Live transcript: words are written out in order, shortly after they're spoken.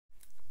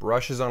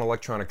Brushes on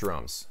electronic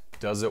drums.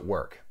 Does it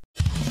work?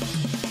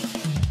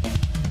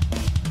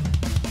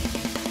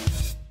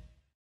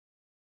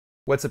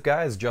 What's up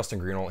guys,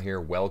 Justin Greenwald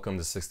here. Welcome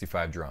to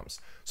 65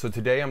 Drums. So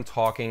today I'm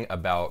talking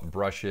about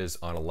brushes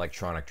on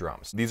electronic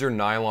drums. These are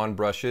nylon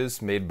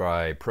brushes made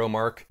by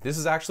ProMark. This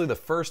is actually the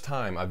first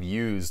time I've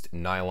used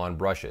nylon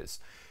brushes.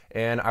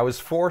 And I was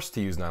forced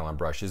to use nylon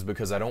brushes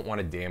because I don't want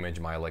to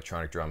damage my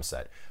electronic drum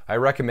set. I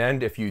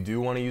recommend if you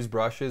do want to use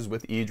brushes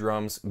with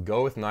edrums,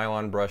 go with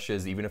nylon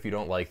brushes even if you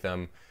don't like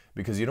them,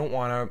 because you don't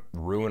want to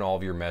ruin all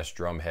of your mesh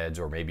drum heads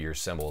or maybe your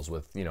cymbals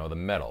with, the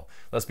metal.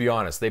 Let's be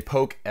honest, they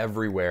poke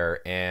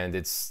everywhere and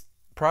it's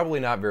probably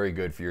not very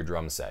good for your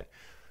drum set.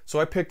 So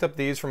I picked up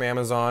these from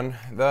Amazon.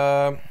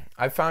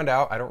 I found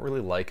out I don't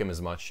really like them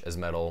as much as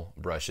metal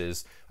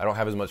brushes. I don't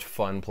have as much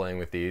fun playing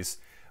with these.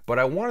 But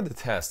I wanted to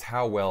test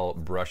how well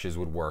brushes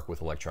would work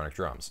with electronic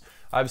drums.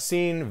 I've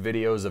seen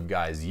videos of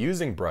guys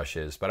using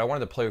brushes, but I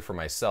wanted to play for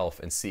myself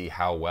and see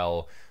how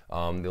well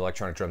the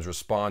electronic drums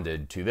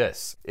responded to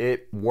this.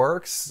 It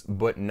works,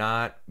 but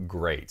not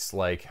great.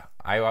 Like,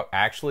 I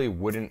actually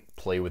wouldn't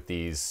play with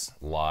these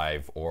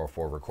live or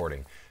for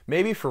recording.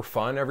 Maybe for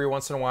fun every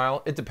once in a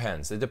while. It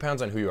depends. It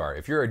depends on who you are.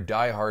 If you're a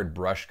die-hard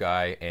brush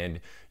guy and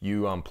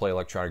you play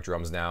electronic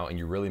drums now and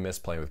you really miss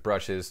playing with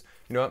brushes,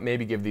 you know what,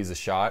 maybe give these a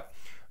shot.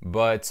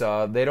 But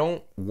they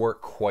don't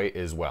work quite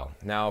as well.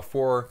 Now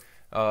for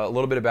a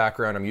little bit of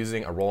background, I'm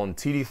using a Roland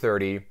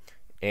TD30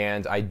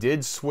 and I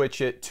did switch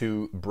it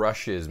to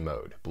brushes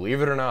mode. Believe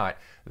it or not,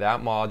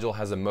 that module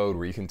has a mode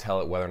where you can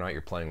tell it whether or not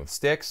you're playing with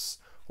sticks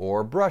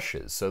or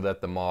brushes so that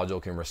the module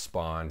can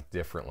respond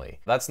differently.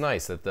 That's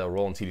nice that the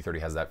Roland TD30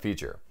 has that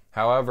feature.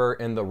 However,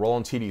 in the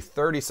Roland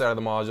TD30 side of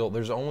the module,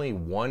 there's only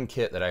one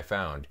kit that I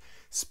found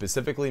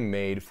specifically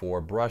made for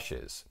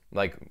brushes,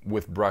 like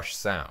with brush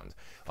sound.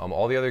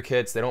 All the other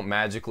kits, they don't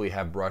magically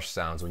have brush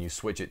sounds when you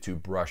switch it to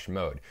brush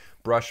mode.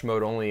 Brush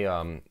mode only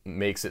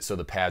makes it so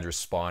the pads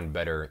respond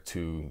better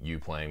to you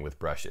playing with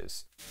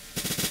brushes.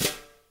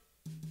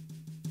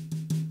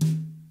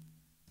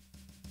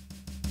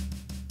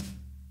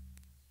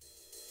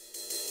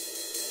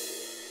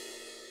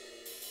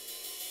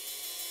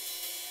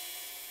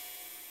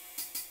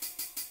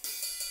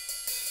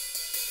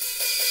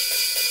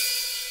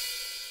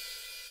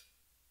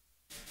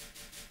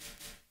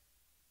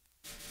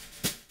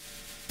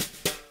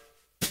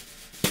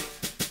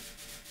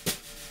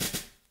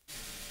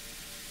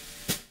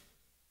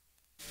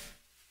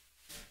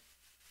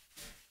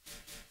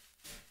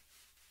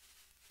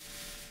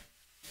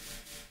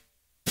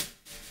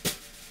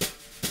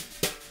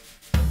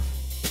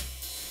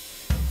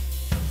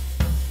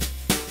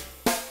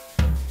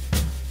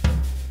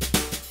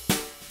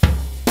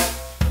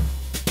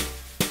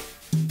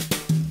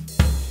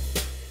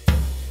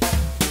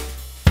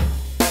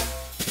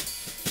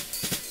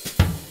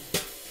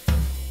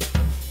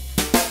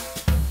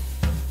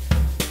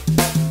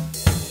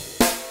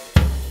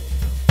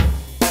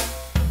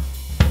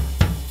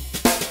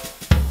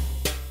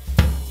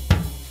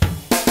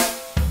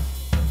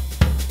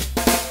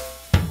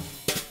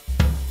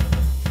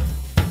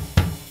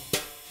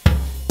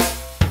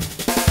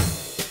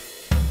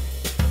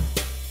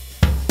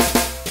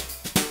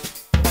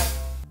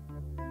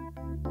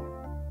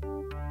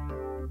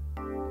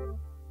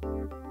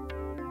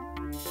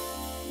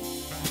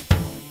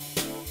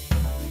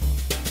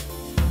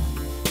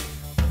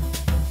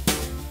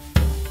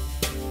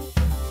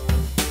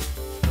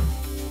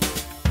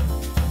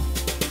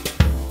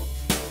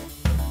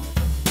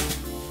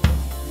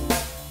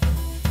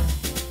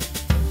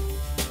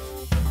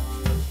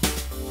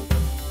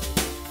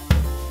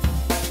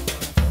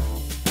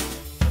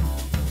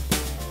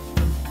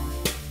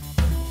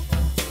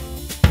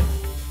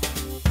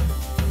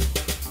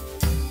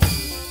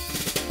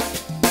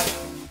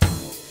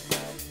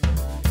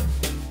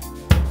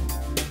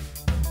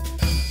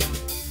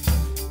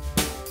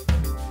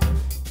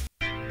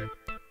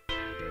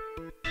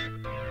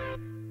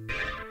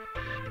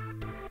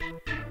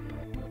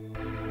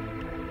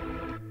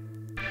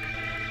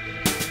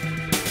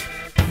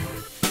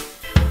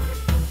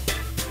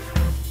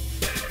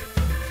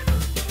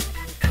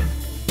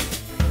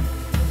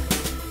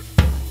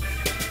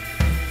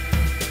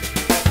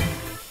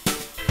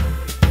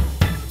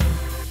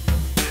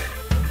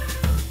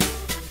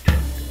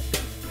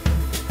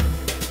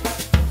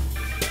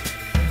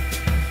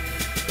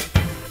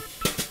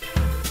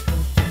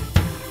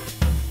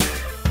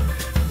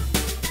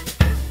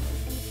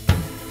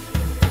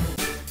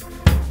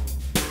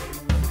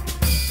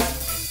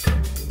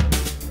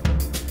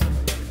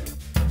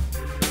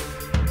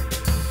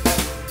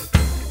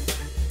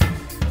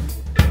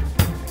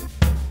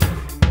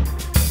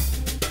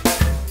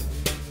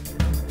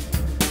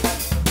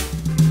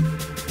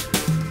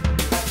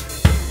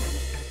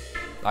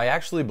 I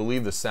actually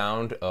believe the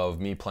sound of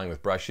me playing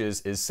with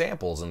brushes is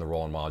samples in the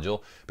Roland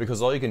module,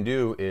 because all you can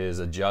do is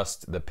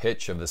adjust the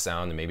pitch of the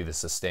sound and maybe the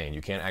sustain.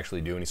 You can't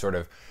actually do any sort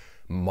of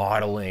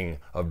modeling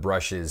of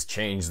brushes,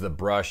 change the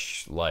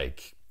brush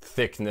like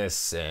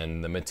thickness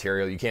and the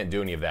material. You can't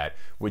do any of that,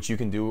 which you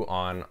can do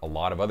on a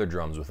lot of other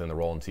drums within the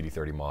Roland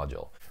TD30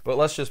 module. But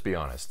let's just be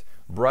honest.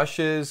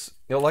 Brushes,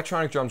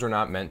 electronic drums are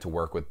not meant to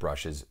work with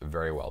brushes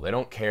very well. They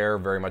don't care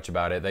very much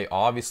about it. They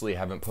obviously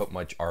haven't put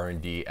much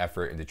R&D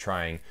effort into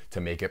trying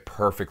to make it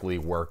perfectly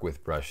work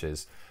with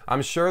brushes.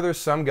 I'm sure there's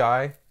some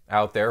guy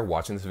out there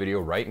watching this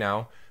video right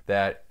now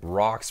that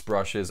rocks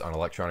brushes on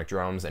electronic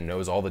drums and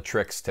knows all the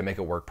tricks to make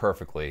it work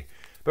perfectly.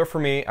 But for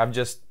me, I've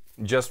just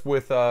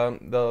with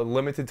the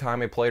limited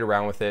time I played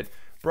around with it,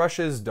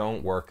 brushes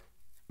don't work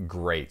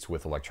great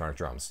with electronic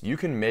drums. You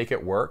can make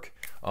it work.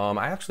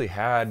 I actually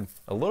had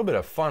a little bit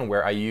of fun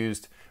where I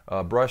used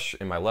a brush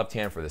in my left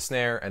hand for the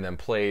snare and then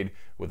played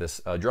with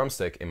this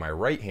drumstick in my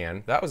right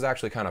hand. That was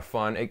actually kind of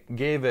fun. It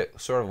gave it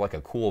sort of like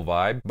a cool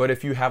vibe. But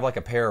if you have like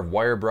a pair of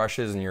wire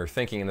brushes and you're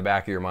thinking in the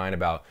back of your mind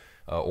about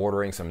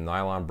ordering some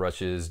nylon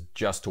brushes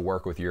just to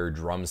work with your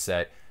drum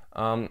set,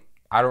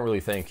 I don't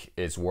really think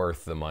it's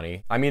worth the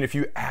money. I mean, if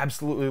you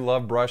absolutely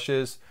love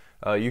brushes,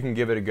 you can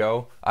give it a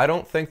go. I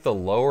don't think the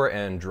lower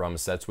end drum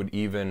sets would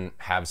even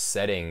have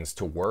settings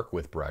to work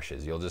with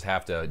brushes. You'll just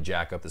have to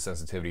jack up the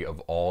sensitivity of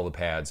all the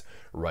pads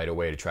right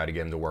away to try to get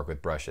them to work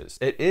with brushes.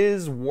 It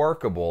is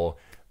workable,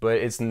 but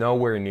it's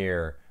nowhere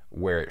near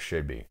where it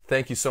should be.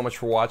 Thank you so much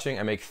for watching.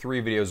 I make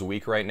 3 videos a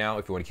week right now.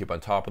 If you want to keep on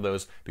top of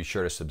those, be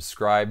sure to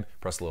subscribe,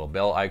 press the little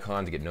bell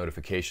icon to get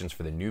notifications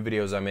for the new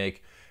videos I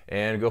make,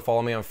 and go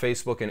follow me on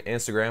Facebook and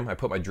Instagram. I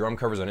put my drum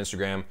covers on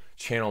Instagram.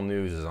 Channel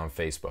news is on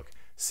Facebook.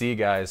 See you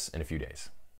guys in a few days.